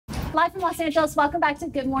Live from Los Angeles, welcome back to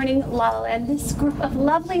Good Morning LaLa. And this group of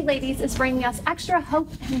lovely ladies is bringing us extra hope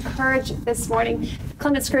and courage this morning.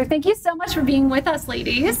 Clements crew, thank you so much for being with us,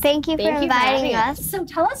 ladies. Thank you for inviting us. So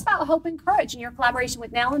tell us about Hope and Courage and your collaboration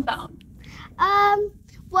with Nail and Bone.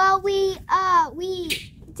 Well, we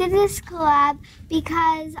did this collab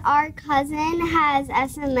because our cousin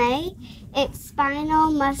has SMA. It's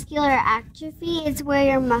spinal muscular atrophy. It's where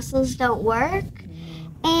your muscles don't work.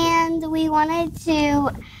 And we wanted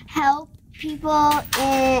to help people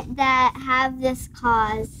that have this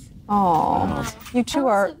cause. Oh, you two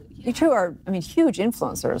are, I mean, huge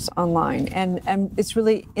influencers online, and it's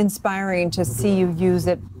really inspiring to see you use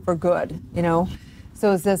it for good, you know?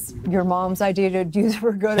 So is this your mom's idea to use it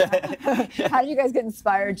for good? How do you guys get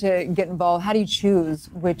inspired to get involved? How do you choose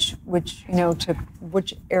which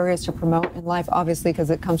areas to promote in life? Obviously,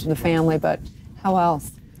 because it comes from the family, but how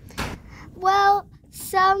else? Well,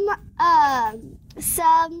 some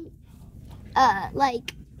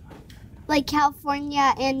like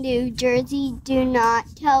California and New Jersey do not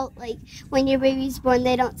tell, like when your baby's born,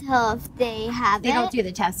 they don't tell if they have it. They don't do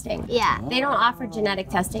the testing. Yeah. They don't offer genetic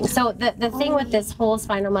testing. So the thing with this whole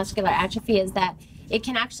spinal muscular atrophy is that it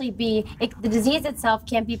can actually be, the disease itself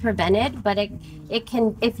can't be prevented, but it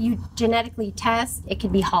can, if you genetically test, it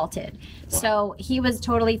can be halted. So he was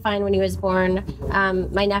totally fine when he was born,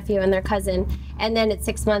 my nephew and their cousin, and then at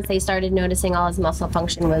 6 months they started noticing all his muscle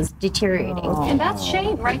function was deteriorating. And that's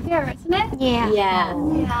shame right there, isn't it? Yeah.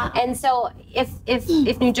 Yeah. And so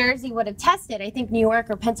if New Jersey would have tested, I think New York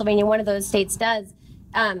or Pennsylvania, one of those states does,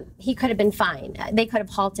 he could have been fine. They could have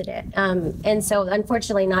halted it. And so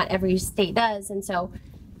unfortunately not every state does. And so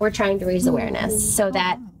we're trying to raise awareness so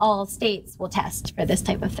that all states will test for this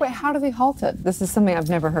type of thing. Wait, how do they halt it? This is something I've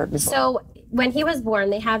never heard before. So when he was born,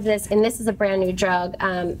 they have this, and this is a brand new drug.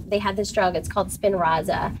 They had this drug, it's called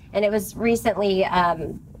Spinraza. And it was recently,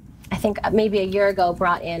 I think maybe a year ago,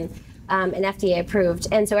 brought in and FDA approved.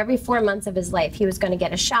 And so every 4 months of his life, he was going to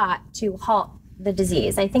get a shot to halt the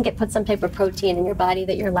disease. I think it puts some type of protein in your body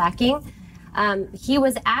that you're lacking. He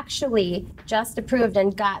was actually just approved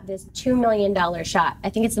and got this $2 million shot. I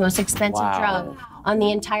think it's the most expensive drug on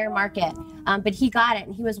the entire market. But he got it,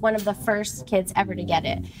 and he was one of the first kids ever to get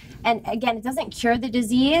it. And again, it doesn't cure the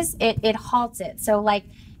disease, it halts it. So like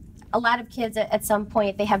a lot of kids at some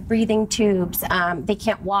point, they have breathing tubes, they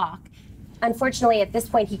can't walk. Unfortunately, at this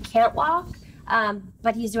point, he can't walk.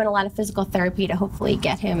 But he's doing a lot of physical therapy to hopefully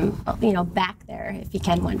get him, back there if he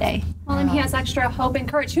can one day. Well, and he has extra hope and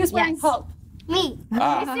courage. Who's wearing hope? Me.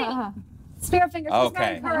 Spirit fingers. Who's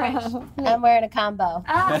wearing courage? I'm wearing a combo.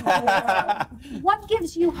 What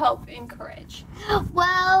gives you hope and courage?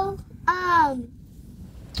 Well,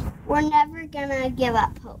 we're never gonna give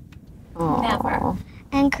up hope. Never.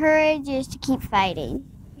 And courage is to keep fighting.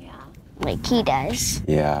 Yeah. Like he does.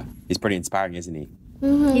 Yeah. He's pretty inspiring, isn't he?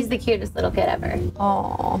 Mm-hmm. He's the cutest little kid ever.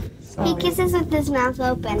 Oh. He kisses with his mouth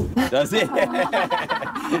open. Does he? That's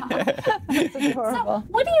adorable. So,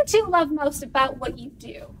 what do you two love most about what you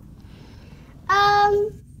do?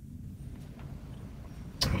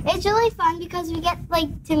 It's really fun because we get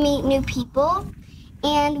to meet new people,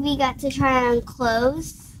 and we got to try on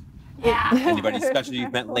clothes. Yeah. Anybody special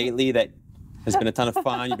you've met lately that has been a ton of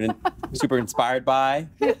fun, you've been super inspired by?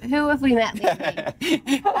 Who have we met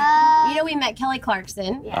lately? We met Kelly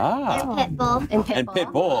Clarkson. Ah. And Pitbull. And Pitbull. And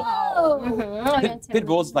Pitbull.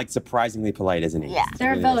 Pitbull's surprisingly polite, isn't he? Yeah.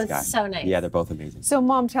 They're Really both nice guy. so nice. Yeah, they're both amazing. So,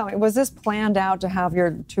 Mom, tell me, was this planned out to have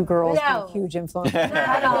your two girls No. be huge influencers?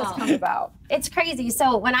 How did this come about? It's crazy.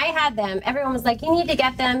 So when I had them, everyone was like, you need to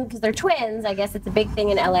get them because they're twins. I guess it's a big thing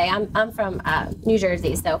in LA. I'm from New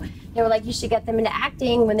Jersey. So they were like, you should get them into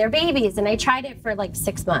acting when they're babies. And I tried it for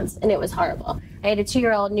 6 months and it was horrible. I had a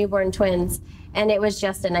 2-year-old newborn twins and it was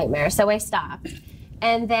just a nightmare. So I stopped.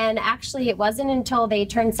 And then actually it wasn't until they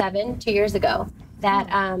turned 7 2 years ago that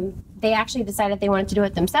they actually decided they wanted to do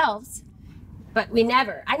it themselves. But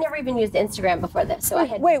I never even used Instagram before this. So I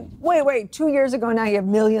had. Wait. 2 years ago now you have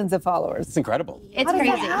millions of followers. It's incredible. It's How did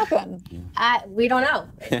crazy. that happen? We don't know.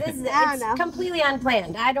 It's completely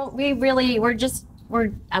unplanned. We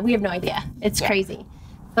have no idea. It's crazy.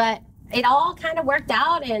 But it all kind of worked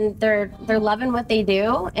out and they're loving what they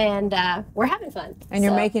do and we're having fun. And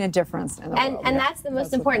you're making a difference in the world. And that's the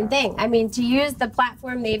most important thing. I mean, to use the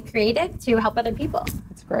platform they've created to help other people.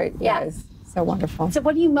 It's great, Yeah. guys. So wonderful. So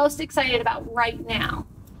what are you most excited about right now?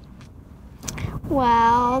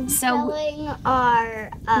 Well, selling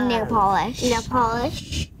our nail polish.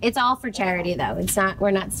 It's all for charity though. It's not,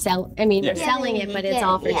 we're not selling, we're selling it, but it's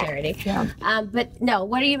all for charity. Yeah. But no,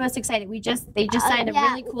 what are you most excited? They just signed a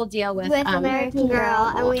really cool deal with American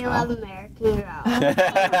Girl, and we love American Girl.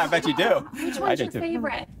 I bet you do. Which one's your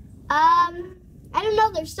favorite? I don't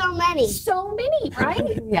know. There's so many. So many,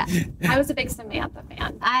 right? Yeah. I was a big Samantha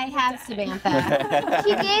fan. I have Samantha. She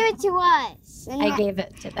gave it to us. And I gave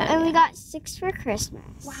it to them. And we got 6 for Christmas.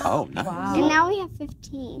 Oh, nice. And now we have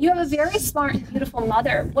 15. You have a very smart and beautiful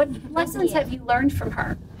mother. What lessons have you learned from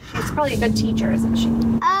her? She's probably a good teacher, isn't she?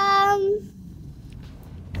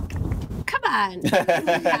 Come on.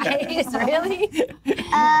 Guys, really?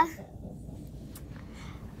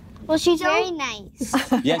 Well, she's very nice.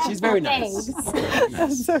 Yeah, she's very nice.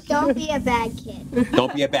 Thanks. Don't be a bad kid.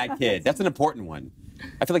 Don't be a bad kid. That's an important one.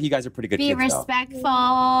 I feel like you guys are pretty good Be kids, respectful.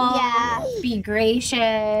 Yeah. Be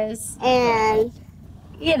gracious. And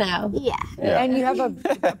You know. yeah. And you have a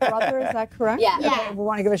brother, is that correct? Yeah. Yeah. We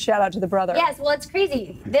want to give a shout out to the brother. Yes, well, it's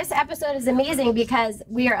crazy. This episode is amazing because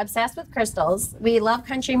we are obsessed with crystals. We love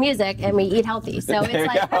country music and we eat healthy. So it's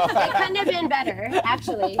like, it couldn't have been better,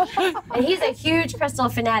 actually. And he's a huge crystal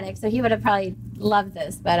fanatic, so he would have probably loved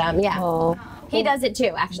this. But yeah, Oh. he does it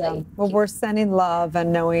too, actually. Well, we're sending love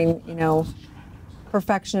and knowing,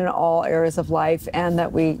 perfection in all areas of life, and that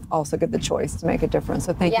we also get the choice to make a difference.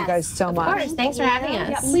 So thank you Yes, guys so of much. course. Thanks for having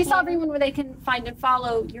Yeah, us. please tell everyone where they can find and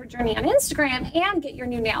follow your journey on Instagram and get your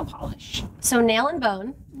new nail polish. So Nail and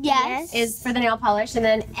Bone Yes. is for the nail polish, and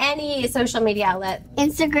then any social media outlet, the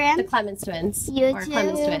Instagram, Clements Twins or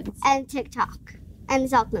Clements YouTube, Twins. and TikTok. And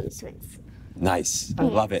it's all Clements Twins. Nice. I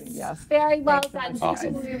love it. Yes. Very well Thanks done. so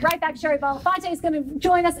much. We'll be right back. Sherry Belafonte is going to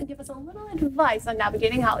join us and give us a little advice on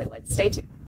navigating Hollywood. Stay tuned.